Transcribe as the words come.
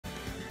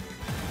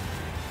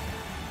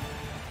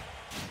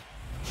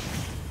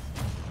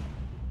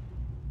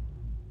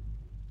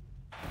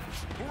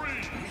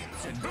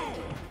2,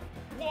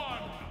 1,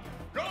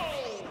 go!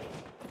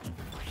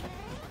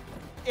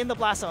 In the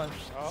blast zone.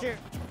 Oh. Here.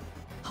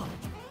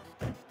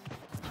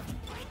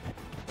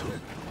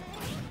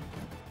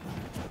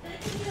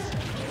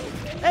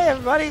 Hey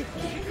everybody,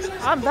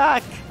 I'm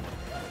back.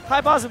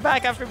 Hi Boss, I'm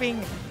back after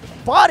being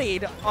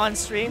bodied on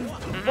stream.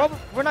 Well,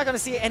 we're not going to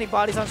see any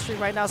bodies on stream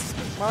right now.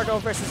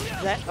 Sparg0 versus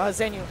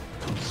Zenyou.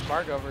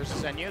 Sparg0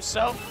 versus Zenyou.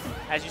 So,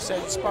 as you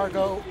said,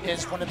 Sparg0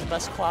 is one of the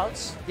best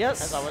Clouds,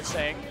 Yes. as I was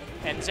saying.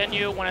 And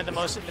Zenyou, one of the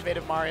most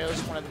innovative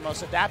Marios, one of the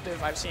most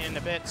adaptive I've seen in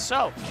a bit.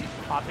 So,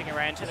 hopping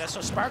right into this.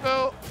 So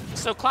Sparg0,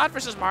 so Cloud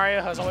versus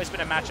Mario has always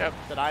been a matchup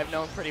that I've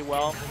known pretty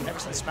well ever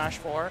since Smash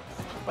 4.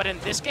 But in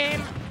this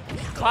game,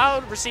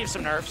 Cloud received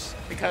some nerfs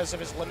because of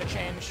his limit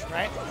change,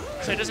 right?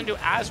 So he doesn't do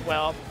as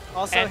well.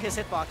 Also, and his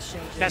hitbox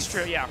changes. that's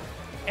true, yeah.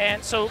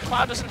 And so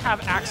Cloud doesn't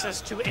have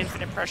access to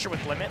infinite pressure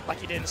with limit like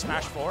he did in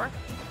Smash 4.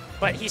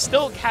 But he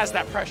still has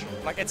that pressure.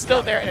 Like, it's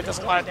still there and it does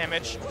a lot of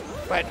damage.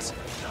 But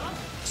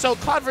so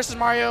Cloud versus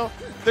Mario,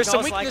 there's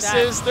some Goes like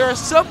weaknesses. that. There are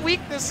some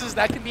weaknesses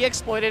that can be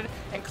exploited,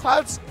 and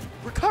Cloud's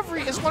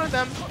recovery is one of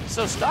them.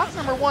 So stock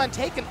number 1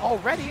 taken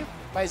already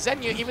by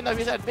Zenyou, even though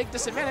he's at a big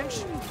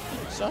disadvantage.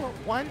 So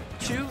 1,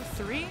 2,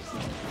 3,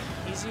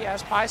 easy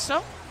as pie.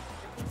 So,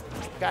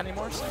 got any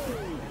more?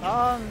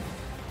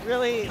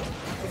 Really,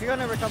 if you're going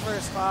to recover a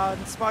Cloud,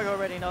 Sparg0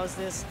 already knows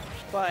this,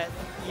 but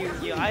you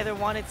either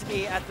want it to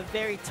be at the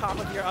very top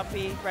of your up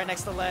B, right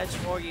next to the ledge,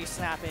 or you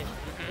snap it.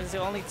 These are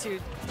the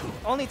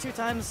only two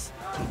times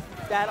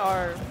that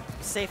are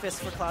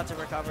safest for Cloud to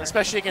recover.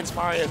 Especially against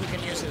Mario, who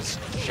can use his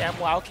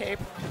ShamWow cape.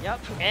 Yep.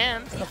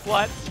 And the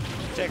Flood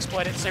to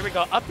exploit it. So here we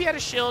go. Up B out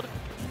of shield.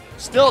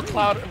 Still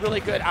Cloud, a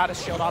really good out of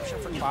shield option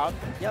for Cloud.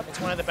 Yep.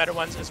 It's one of the better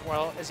ones as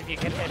well, as if you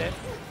can hit it.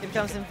 It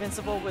becomes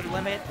invincible with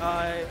limit.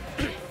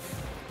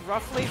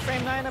 Roughly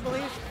frame 9, I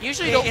believe.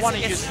 Usually you don't want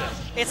to use it.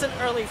 It's an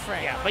early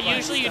frame. Yeah, but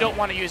usually you don't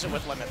want to use it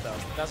with limit, though.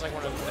 That's like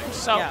one of the things.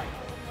 So, yeah.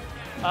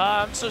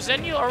 So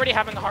Zenyou already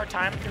having a hard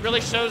time. It really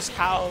shows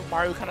how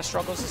Mario kind of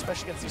struggles,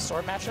 especially against these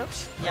sword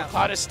matchups. Yeah.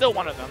 Cloud is still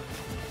one of them.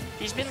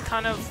 He's been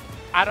kind of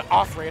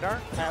off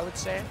radar, I would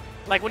say.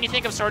 Like, when you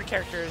think of sword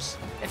characters,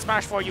 in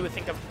Smash 4 you would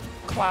think of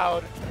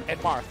Cloud and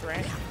Marth,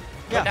 right? Yeah.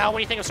 But now when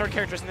you think of sword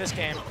characters in this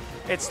game,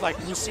 it's like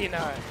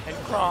Lucina and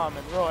Chrom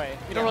and Roy.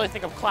 You don't really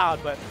think of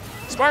Cloud, but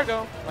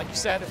Sparg0, like you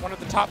said, is one of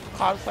the top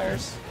Cloud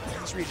players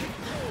in this region.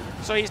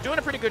 So he's doing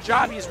a pretty good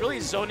job. He's really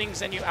zoning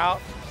Zenyou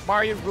out.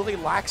 Mario really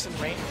lacks in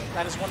range.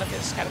 That is one of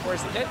his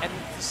categories that did. And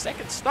the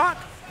second stock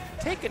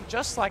taken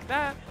just like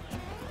that.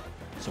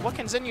 So what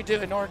can Zenyou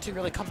do in order to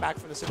really come back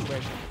from the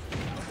situation?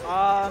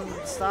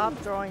 Stop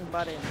throwing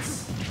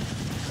buttons.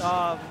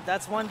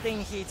 That's one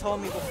thing he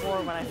told me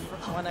before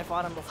when I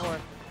fought him before.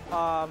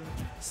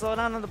 Slow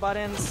down on the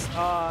buttons.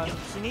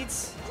 He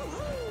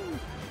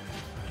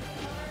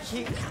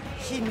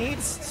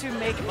needs to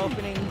make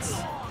openings,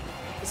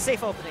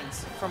 safe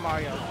openings for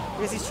Mario,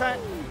 because he's trying.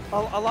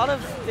 A lot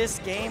of this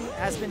game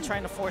has been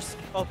trying to force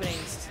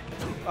openings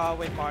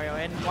with Mario,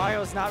 and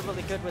Mario's not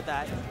really good with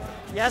that.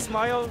 Yes,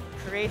 Mario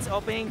creates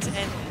openings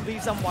and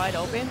leaves them wide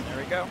open. There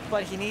we go.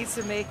 But he needs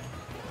to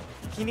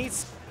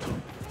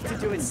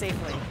do it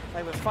safely,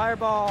 like with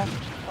Fireball,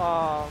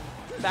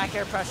 back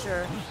air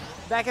pressure.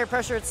 Back air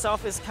pressure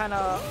itself is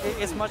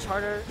is much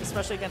harder,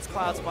 especially against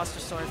Cloud's Buster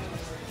Sword.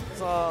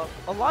 So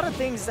a lot of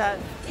things that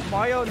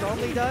Mario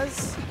normally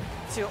does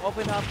to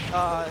open up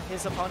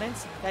his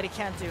opponents that he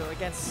can't do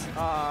against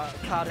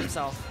Cloud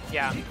himself.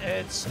 Yeah,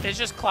 it's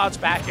just Cloud's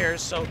back air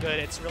is so good.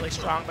 It's really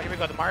strong. But here we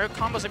go. The Mario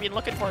combos I've been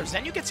looking for.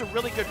 Zenyou gets a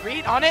really good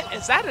read on it.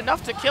 Is that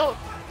enough to kill?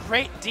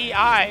 Great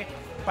DI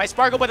by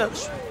Sparg0 with a...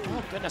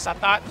 Oh, goodness. I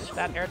thought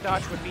that air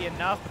dodge would be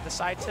enough, but the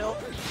side tilt...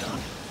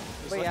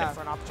 He's looking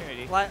for an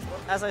opportunity.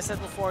 As I said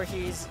before,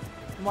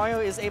 Mario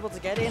is able to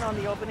get in on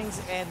the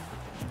openings and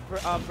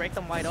break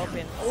them wide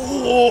open.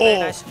 Oh! Very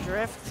nice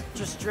drift,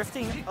 just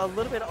drifting a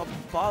little bit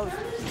above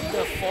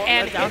the forward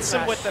and down hits him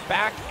smash. with the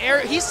back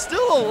air. He's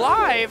still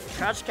alive.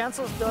 Crouch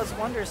cancel does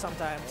wonders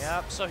sometimes.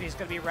 Yep, so he's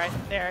going to be right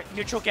there.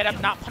 Neutral get up,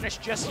 not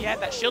punished just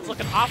yet. That shield's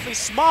looking awfully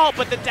small,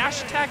 but the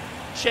dash attack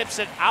chips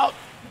it out.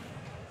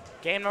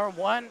 Game number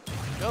 1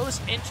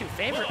 goes into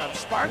favor of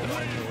Sparg0.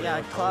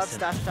 Yeah, Cloud's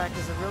dash attack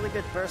is a really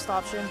good burst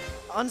option.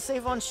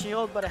 Unsafe on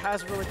shield, but it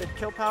has really good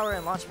kill power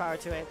and launch power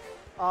to it.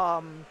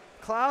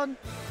 Cloud's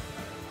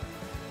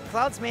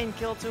main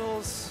kill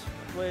tools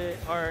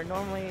are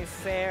normally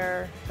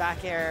fair,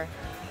 back air,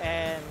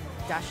 and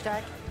dash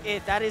attack.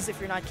 That is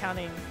if you're not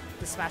counting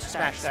the smash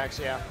attacks. Smash attacks,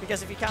 yeah.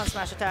 Because if you count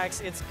smash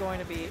attacks, you're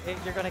going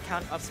to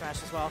count up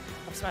smash as well.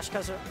 Up smash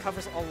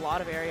covers a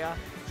lot of area,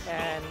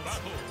 and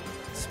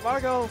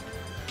Sparg0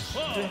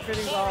 doing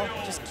pretty well,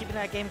 just keeping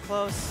that game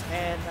close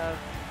and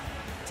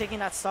taking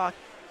that stock.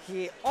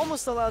 He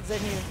almost allowed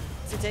Zenyou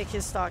to take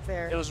his stock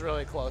there. It was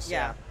really close.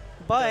 Yeah.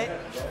 But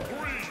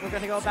we're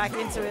going to go back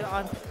into it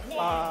on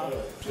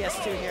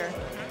PS2 here.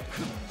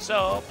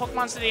 So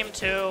Pokemon Stadium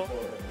 2,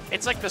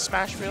 it's like the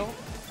Smash feel.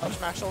 of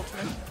Smash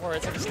Ultimate, where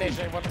it's like a stage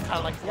that everyone kind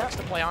of like likes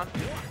to play on.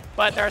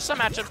 But there are some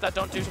matchups that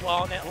don't do as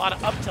well, and a lot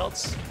of up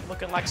tilts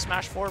looking like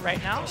Smash 4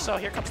 right now. So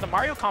here comes the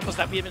Mario combos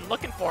that we've been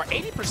looking for.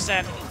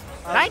 80%,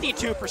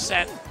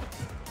 92%.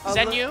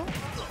 Zenyou.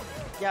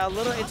 Yeah, a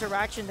little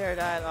interaction there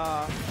that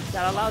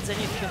that allowed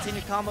Zenyou to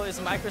continue combo is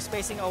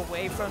microspacing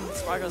away from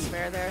Sparg0's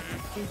fair there.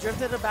 He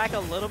drifted it back a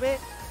little bit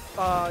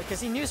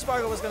because he knew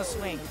Sparg0 was going to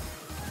swing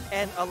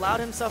and allowed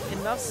himself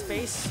enough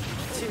space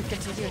to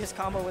continue his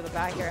combo with a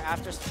back air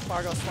after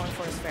Sparg0 swung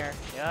for his fair.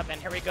 Yep,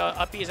 and here we go.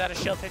 Up B is out of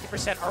shield,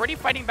 50%. Already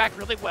fighting back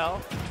really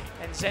well.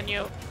 And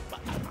Zenyou,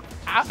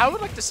 I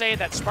would like to say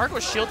that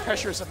Sparg0's shield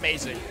pressure is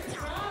amazing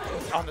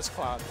on this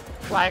Cloud.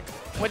 Like,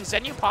 when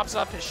Zenyou pops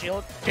up his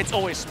shield, it's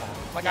always small.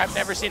 Like, I've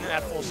never seen it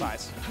at full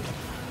size.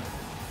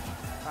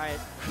 Alright,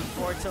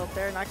 forward tilt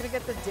there. Not going to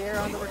get the dare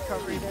on the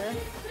recovery there.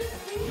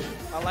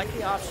 I like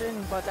the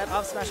option, but that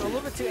up smash a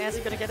little bit too antsy.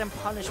 Going to get him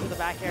punished with a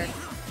back air.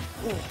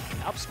 Ooh,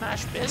 up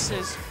smash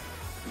misses.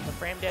 The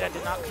frame data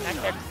did not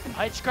connect there.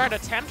 Edge guard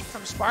attempt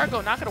from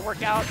Sparg0, not going to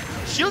work out.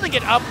 Shielding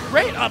it up,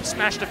 great up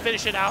smash to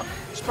finish it out.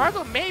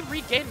 Sparg0 may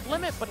regain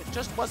limit, but it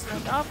just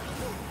wasn't enough.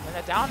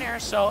 And a down air,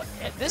 so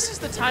this is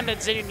the time that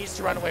Zenyou needs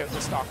to run away with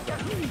the stock throw.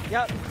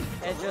 Yep,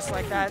 and just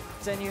like that,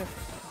 Zenyou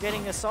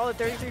getting a solid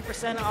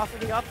 33% off of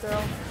the up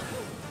throw.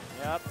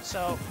 Yep,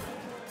 so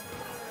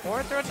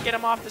forward throw to get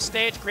him off the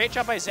stage. Great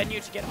job by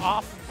Zenyou to get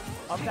off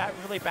of that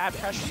really bad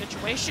pressure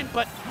situation,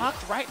 but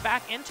knocked right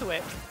back into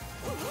it.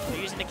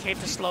 They're using the cape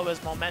to slow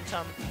his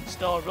momentum.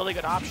 Still a really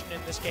good option in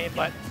this game,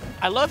 but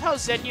I love how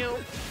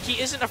Zenyou, he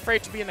isn't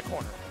afraid to be in the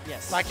corner.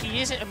 Yes. Like,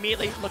 he isn't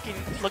immediately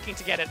looking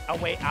to get a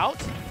way out.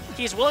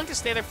 He's willing to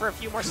stay there for a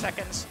few more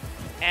seconds,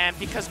 and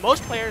because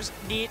most players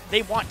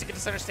they want to get to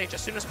center stage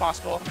as soon as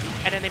possible,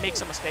 and then they make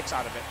some mistakes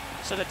out of it.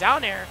 So the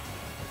down air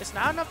is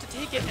not enough to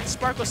take it, and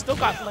Sparg0 still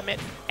got limit,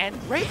 and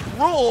great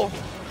roll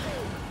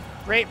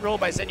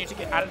by Zenyou to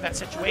get out of that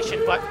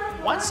situation, but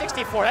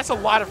 164, that's a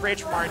lot of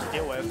rage for Mario to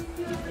deal with.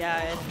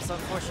 Yeah, and it's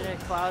unfortunate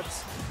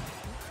Cloud's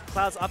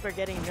up air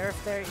getting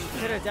nerfed there. He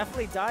could have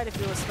definitely died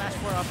if it was Smash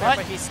 4 up air,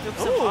 but he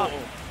scoops him up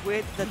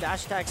with the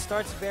dash attack,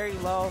 starts very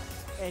low,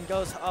 and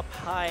goes up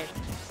high.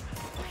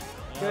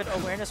 Good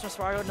awareness from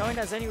Sparg0, knowing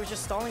that Zenyou was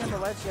just stalling on the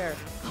ledge there.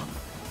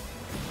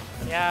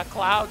 Yeah,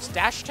 Cloud's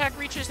dash attack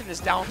reaches and his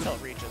down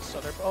tilt reaches, so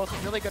they're both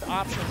really good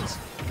options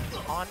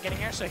on getting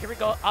air. So here we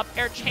go, up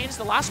air chains.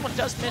 The last one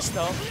does miss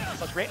though,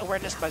 but great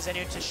awareness by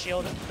Zenyou to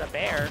shield the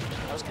bear.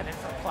 That was coming in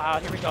from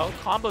Cloud. Here we go,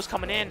 combos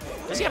coming in.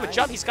 Does he have a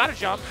jump? He's got a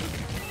jump.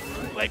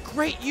 Like,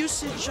 great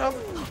usage of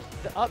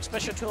the up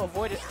special to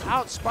avoid it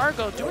out.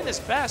 Sparg0 doing his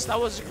best. That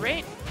was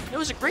great. It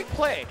was a great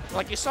play.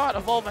 Like, you saw it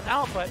evolving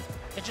out, but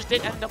it just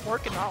didn't end up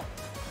working out.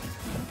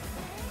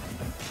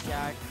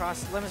 Yeah,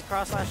 limit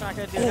cross slash not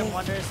going to do him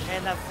wonders,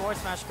 and that forward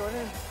smash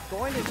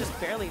going to just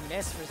barely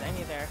miss for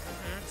Zenyou there.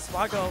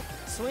 Sparg0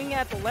 swinging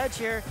at the ledge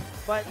here,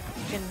 but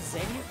can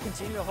Zenyou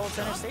continue to hold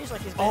center stage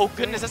like he's been doing?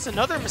 Goodness, that's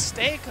another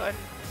mistake.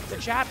 The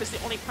jab is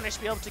the only punish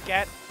to be able to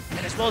get,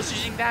 and as well as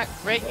using that,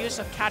 great use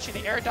of catching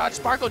the air dodge.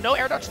 Sparg0, no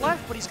air dodge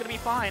left, but he's going to be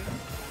fine.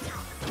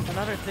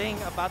 Another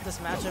thing about this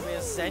matchup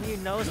is Zenyou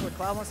knows what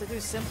Cloud wants to do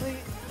simply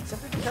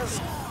because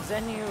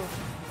Zenyou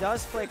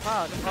does play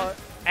Cloud.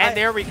 And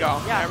there we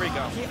go. Yeah, there we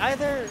go.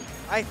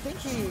 I think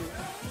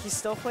he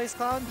still plays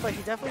Cloud, but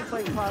he definitely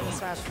played Cloud in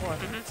Smash 4.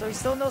 So he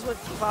still knows what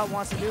Cloud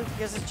wants to do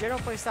because his general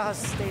playstyle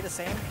has to stay the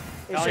same.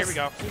 It's here we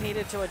go. He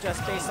needed to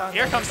adjust based on.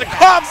 Here comes the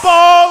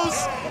combos!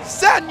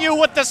 Zenyou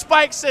with the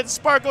spike sends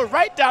Sparg0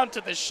 right down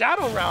to the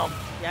Shadow Realm.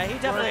 Yeah, he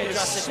definitely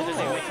adjusted to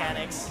the new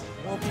mechanics.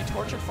 Will be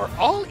tortured for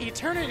all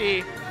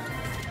eternity.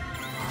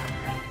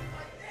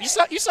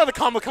 You saw the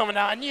combo coming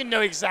out, and you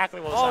know exactly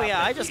what was happening.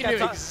 Yeah, I just kept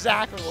talking.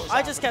 Exactly what was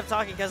I just kept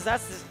talking because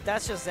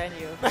that's just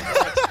Zenyou. Like,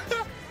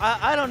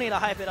 I don't need to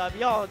hype it up.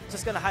 Y'all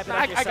just gonna hype it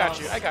up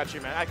yourselves. I got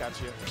you, man. I got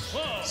you.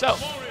 So,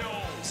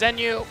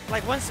 Zenyou.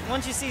 Like once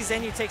you see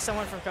Zenyou take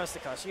someone from coast to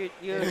coast, you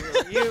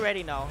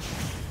already know.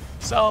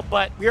 So,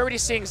 but we're already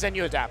seeing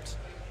Zenyou adapt.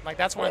 Like,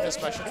 that's one of his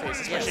specialties,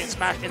 especially in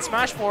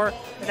Smash 4,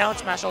 and now in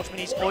Smash Ultimate,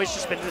 he's always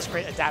just been this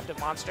great adaptive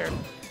monster.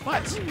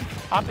 But,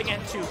 hopping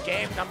into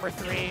game number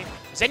 3,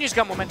 Zenyou's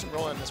got momentum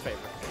rolling in his favor.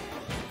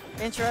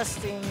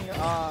 Interesting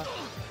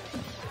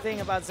thing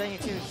about Zenyou,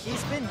 too,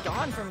 he's been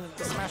gone from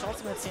the Smash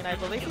Ultimate scene. I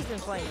believe he's been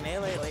playing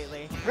Melee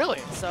lately.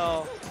 Really?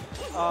 So,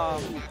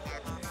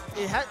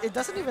 it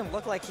doesn't even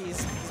look like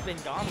he's been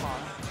gone long.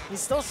 He's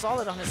still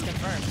solid on his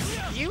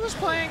confirms. He was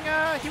playing,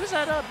 he was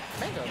at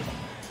Mango.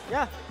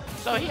 Yeah.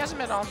 So he hasn't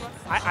been on.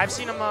 I've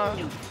seen him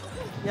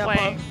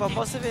playing. But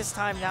most of his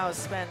time now is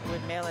spent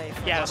with Melee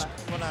from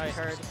what I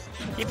heard.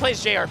 He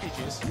plays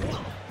JRPGs.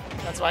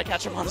 That's why I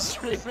catch him on the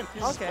stream when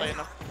he's playing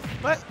them.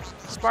 But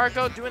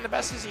Sparg0 doing the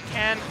best as he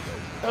can.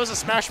 That was a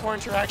Smash 4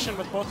 interaction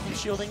with both of them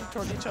shielding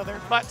towards each other,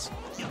 but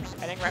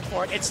heading right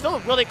forward. It's still a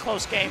really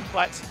close game,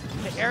 but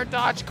the air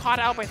dodge caught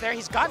out by there.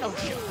 He's got no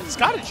shield. He's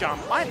got a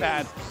jump. My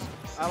bad.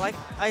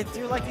 I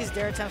do like these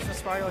dare attempts from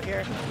Sparg0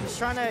 here. He's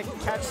trying to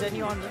catch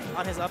Zenyou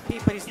on his up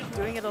beat, but he's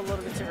doing it a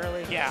little bit too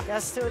early. Yeah. He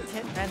has to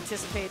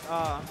anticipate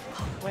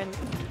when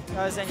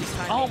Zenyou's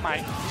timing. Oh my!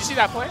 Did you see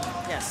that play?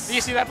 Yes. Did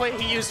you see that play?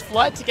 He used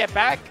Flood to get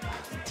back.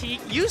 He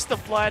used the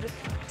Flood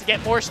to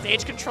get more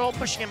stage control,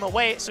 pushing him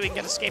away so he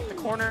can escape the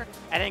corner,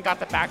 and then got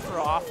the back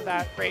throw off of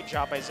that. Great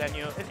job by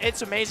Zenyou.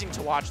 It's amazing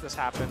to watch this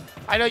happen.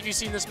 I know you've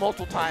seen this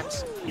multiple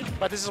times,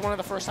 but this is one of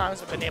the first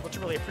times I've been able to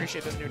really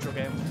appreciate this neutral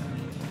game.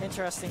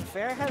 Interesting.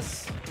 Fair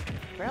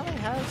apparently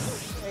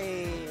has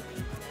a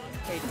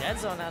dead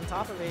zone on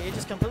top of it. He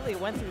just completely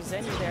went through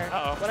Zenyou there.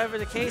 Whatever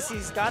the case,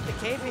 he's got the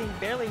caving,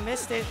 barely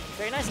missed it.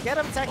 Very nice get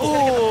up attack. He's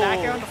going to get the back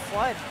air on the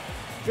Flood.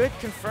 Good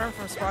confirm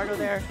from Sparg0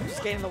 there,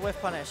 just getting the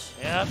whiff punish.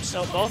 Yep,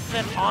 so both of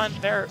them on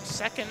their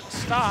second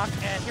stock,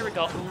 and here we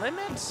go.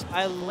 Limits.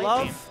 I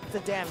love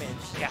the damage.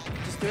 Yeah.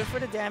 Just do it for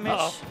the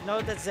damage.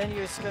 Know that Zenyou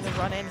is going to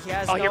run in. He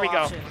has no here we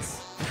options.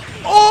 Go.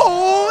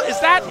 Oh, is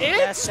that it?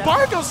 Yes,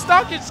 Sparg0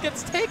 stock just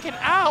gets taken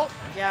out.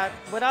 Yeah,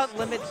 without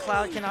limit,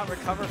 Cloud cannot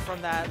recover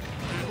from that,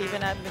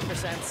 even at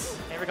mid-percents.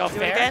 Here we go, Do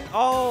fair. it again.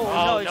 Oh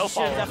no, no he should have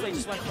follow. definitely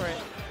just went for it.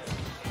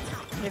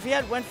 If he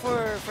had went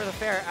for the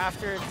fair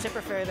after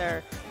tipper fair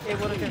there, it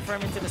would have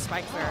confirmed into the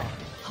spike fair.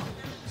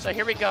 So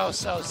here we go.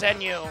 So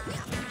Zenyou,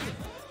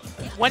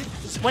 when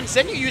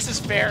Zenyou uses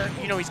fair,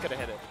 you know he's gonna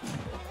hit it.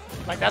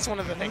 Like that's one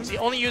of the things. He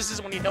only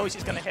uses when he knows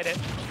he's gonna hit it.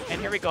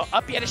 And here we go.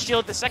 Up he had a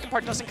shield. The second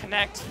part doesn't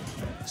connect.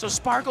 So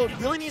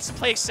Sparg0 really needs to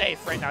play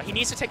safe right now. He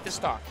needs to take the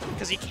stock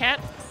because he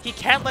can't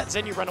let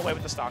Zenyou run away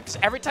with the stock. Because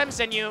every time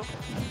Zenyou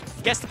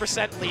gets the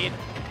percent lead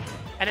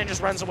and then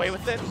just runs away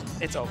with it,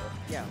 it's over.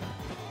 Yeah.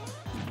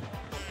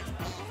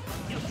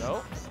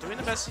 So, doing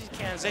the best he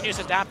can. Zenyou's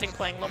adapting,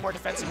 playing a little more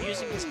defensive,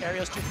 using his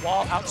aerials to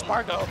wall out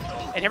Sparg0.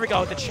 And here we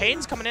go. The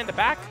chain's coming in the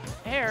back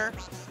air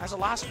as the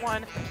last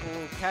one.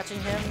 Ooh, catching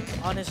him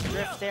on his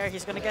drift there.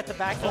 He's going to get the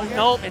back. Oh,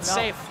 no, it's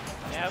safe.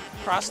 Yep,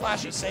 cross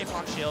slash is safe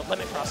on shield.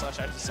 Limit cross slash,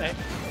 I should say.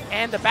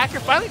 And the back air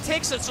finally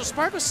takes it, so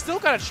Sparg0's still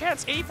got a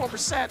chance,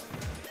 84%.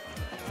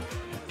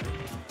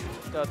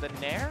 The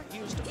Nair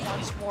used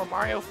once more.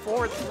 Mario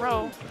forward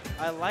throw.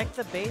 I like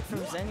the bait from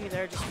Zenyou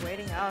there, just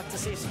waiting out to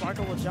see if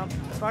Sparg0 will jump.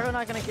 Sparg0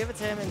 not going to give it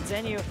to him, and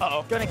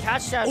Zenyou going to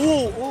catch that.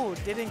 Ooh,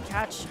 didn't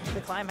catch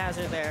the climb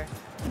hazard there.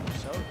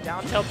 So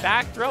down tilt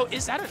back throw.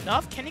 Is that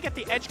enough? Can he get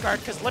the edge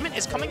guard? Because Limit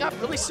is coming up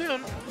really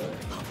soon.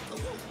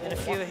 In a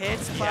few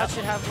hits, Cloud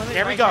should have Limit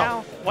There we right go.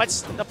 now.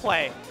 What's the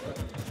play?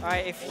 All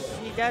right, if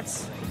he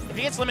gets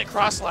Limit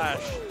cross slash,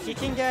 he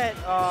can get,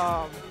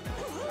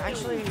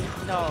 actually,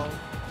 no.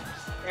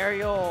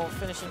 Aerial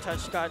finishing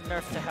touch got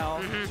nerfed to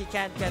hell. He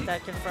can't get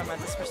that confirmed at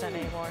this percent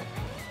anymore.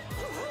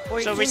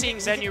 So we're seeing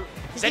Zenyou.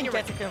 He can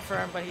get to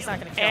confirm, but he's not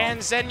going to kill And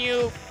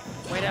Zenyou.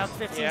 Wait out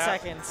 15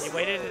 seconds. He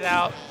waited it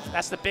out.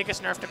 That's the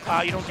biggest nerf to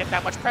Cloud. You don't get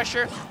that much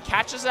pressure.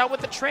 Catches out with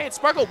the trade.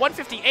 Sparg0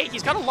 158.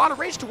 He's got a lot of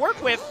range to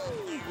work with.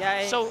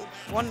 Yeah, so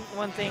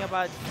one thing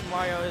about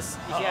Mario is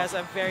he has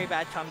a very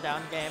bad come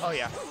down game. Oh,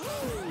 yeah.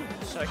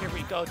 So here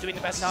we go, doing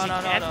the best No.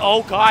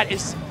 Oh, God,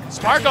 is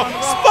Sparg0.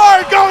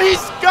 Sparg0,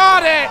 he's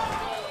got it!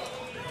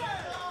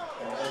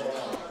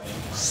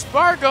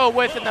 Sparg0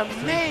 with an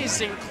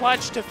amazing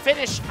clutch to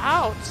finish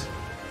out.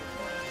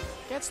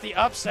 Gets the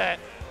upset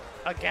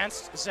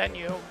against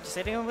Zenyou.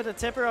 Sitting him with a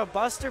tipper, a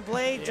Buster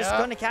Blade, just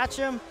going to catch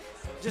him.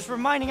 Just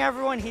reminding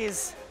everyone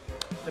he's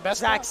the best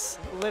Zach's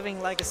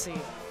living legacy.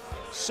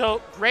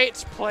 So great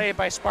play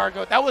by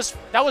Sparg0. That was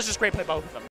just great play by both of them.